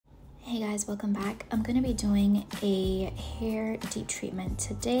guys, welcome back. I'm going to be doing a hair deep treatment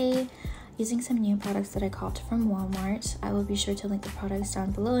today using some new products that I got from Walmart. I will be sure to link the products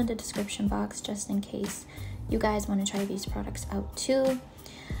down below in the description box just in case you guys want to try these products out too.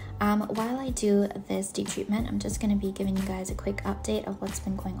 While I do this deep treatment, I'm just going to be giving you guys a quick update of what's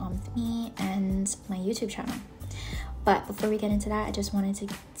been going on with me and my YouTube channel. But before we get into that, I just wanted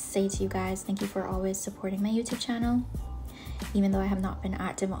to say to you guys, thank you for always supporting my YouTube channel. Even though I have not been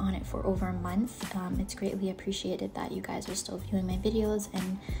active on it for over a month, it's greatly appreciated that you guys are still viewing my videos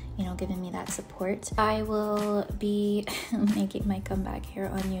and, you know, giving me that support. I will be making my comeback here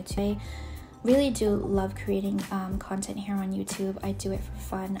on YouTube. I really do love creating content here on YouTube. I do it for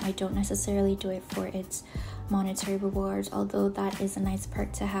fun. I don't necessarily do it for its monetary rewards, although that is a nice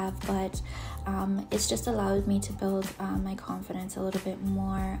perk to have, but it's just allowed me to build my confidence a little bit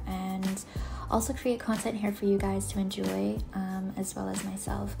more and also create content here for you guys to enjoy, as well as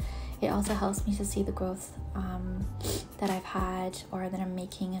myself. It also helps me to see the growth that I've had or that I'm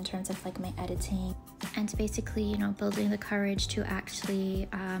making in terms of like my editing, and basically, you know, building the courage to actually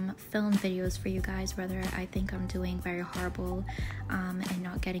film videos for you guys, whether I think I'm doing very horrible and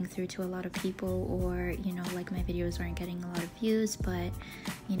not getting through to a lot of people, or, you know, like my videos aren't getting a lot of views, but,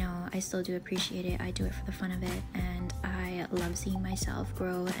 you know, I still do appreciate it. I do it for the fun of it, and I love seeing myself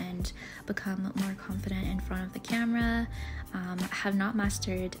grow and become more confident in front of the camera. I have not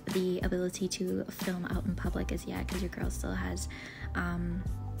mastered the ability to film out in public as yet, because your girl still has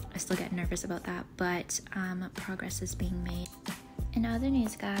I still get nervous about that, but progress is being made. In other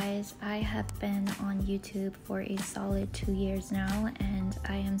news, guys, I have been on YouTube for a solid 2 years now, and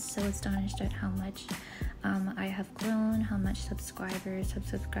I am so astonished at how much I have grown, how much subscribers have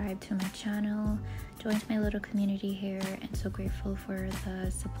subscribed to my channel, joined my little community here, and so grateful for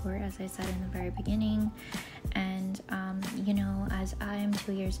the support, as I said in the very beginning. And you know, as I'm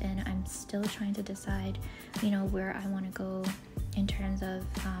 2 years in, I'm still trying to decide, you know, where I want to go in terms of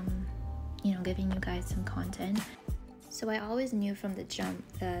you know, giving you guys some content. So I always knew from the jump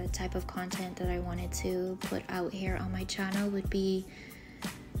the type of content that I wanted to put out here on my channel would be,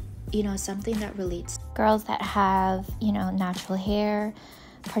 you know, something that relates to girls that have, you know, natural hair,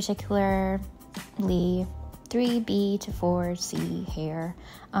 particularly 3B to 4C hair,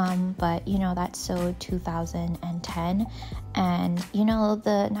 but you know, that's so 2010. And you know,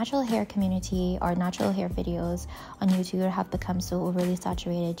 the natural hair community or natural hair videos on YouTube have become so overly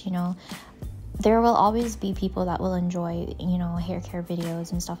saturated. You know, there will always be people that will enjoy, you know, hair care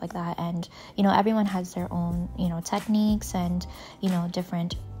videos and stuff like that, and you know, everyone has their own, you know, techniques and, you know,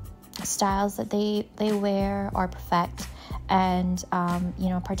 different styles that they wear or perfect, and you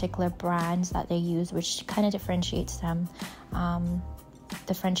know, particular brands that they use, which kind of differentiates them,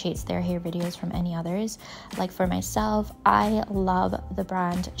 differentiates their hair videos from any others. Like for myself, I love the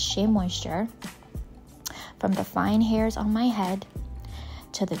brand Shea Moisture. From the fine hairs on my head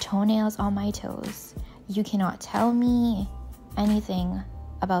to the toenails on my toes, you cannot tell me anything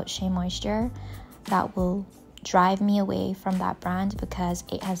about Shea Moisture that will drive me away from that brand, because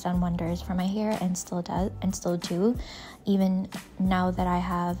it has done wonders for my hair and still does and still do. Even now that I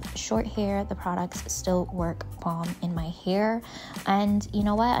have short hair, the products still work bomb in my hair. And you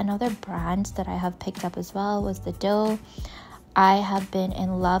know what, another brand that I have picked up as well was the Doe. I have been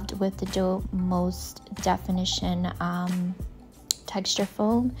in love with the Doe Most Definition texture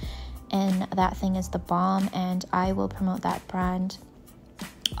foam, and that thing is the bomb, and I will promote that brand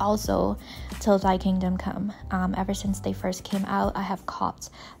also till thy kingdom come. Ever since they first came out, I have copped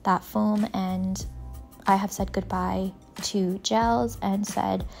that foam, and I have said goodbye to gels and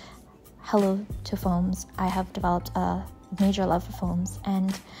said hello to foams. I have developed a major love for foams,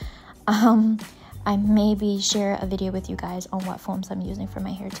 and I maybe share a video with you guys on what foams I'm using for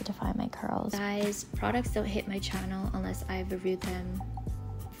my hair to define my curls. Guys, products don't hit my channel unless I've reviewed them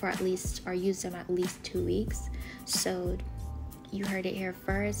for at least, or used them at least 2 weeks. So you heard it here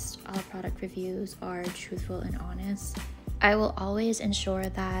first. All product reviews are truthful and honest. I will always ensure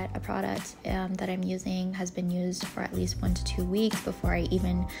that a product that I'm using has been used for at least 1 to 2 weeks before I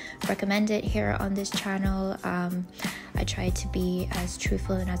even recommend it here on this channel. I try to be as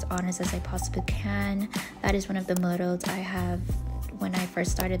truthful and as honest as I possibly can. That is one of the mottos I have when I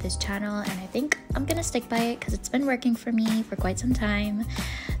first started this channel, and I think I'm gonna stick by it because it's been working for me for quite some time.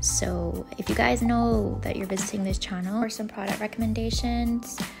 So if you guys know that you're visiting this channel for some product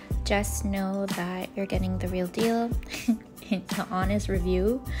recommendations, just know that you're getting the real deal, the honest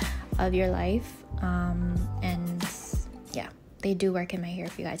review of your life. And yeah, they do work in my hair,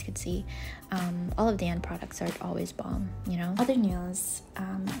 if you guys could see. All of the end products are always bomb, you know. Other news,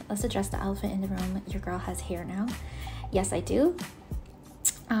 let's address the elephant in the room. Your girl has hair now. Yes, I do.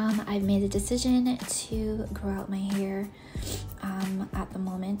 I've made the decision to grow out my hair at the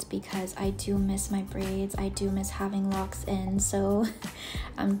moment because I do miss my braids. I do miss having locks in, so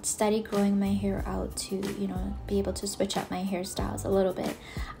I'm steady growing my hair out to, you know, be able to switch up my hairstyles a little bit.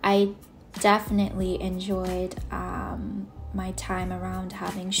 I definitely enjoyed my time around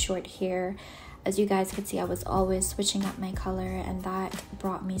having short hair. As you guys could see, I was always switching up my color, and that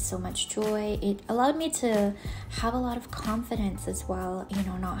brought me so much joy. It allowed me to have a lot of confidence as well, you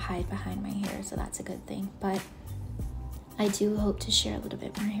know, not hide behind my hair, so that's a good thing. But I do hope to share a little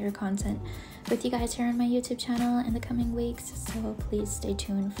bit more hair content with you guys here on my YouTube channel in the coming weeks, so please stay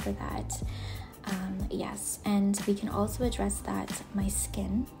tuned for that. Yes, and we can also address that my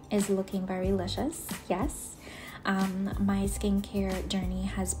skin is looking very luscious. Yes. My skincare journey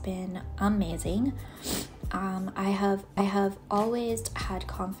has been amazing. I have always had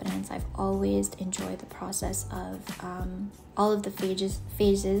confidence. I've always enjoyed the process of all of the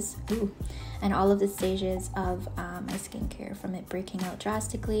phases and all of the stages of my skincare, from it breaking out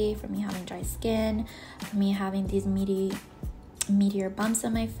drastically, from me having dry skin, from me having these meteor bumps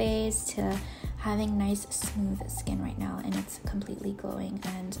on my face, to having nice smooth skin right now, and it's completely glowing,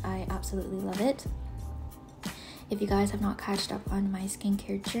 and I absolutely love it. If you guys have not catched up on my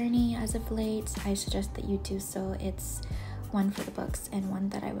skincare journey as of late, I suggest that you do so. It's one for the books and one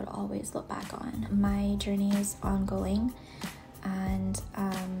that I would always look back on. My journey is ongoing, and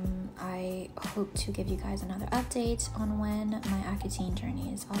I hope to give you guys another update on when my Accutane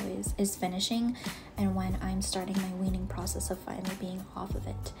journey is finishing, and when I'm starting my weaning process of finally being off of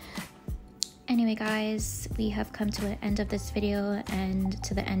it. Anyway guys, we have come to the end of this video and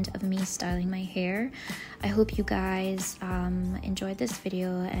to the end of me styling my hair. I hope you guys enjoyed this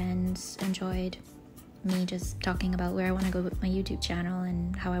video and enjoyed me just talking about where I want to go with my YouTube channel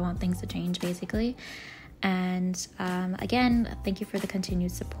and how I want things to change, basically. And again, thank you for the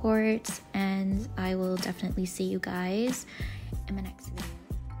continued support, and I will definitely see you guys in my next video.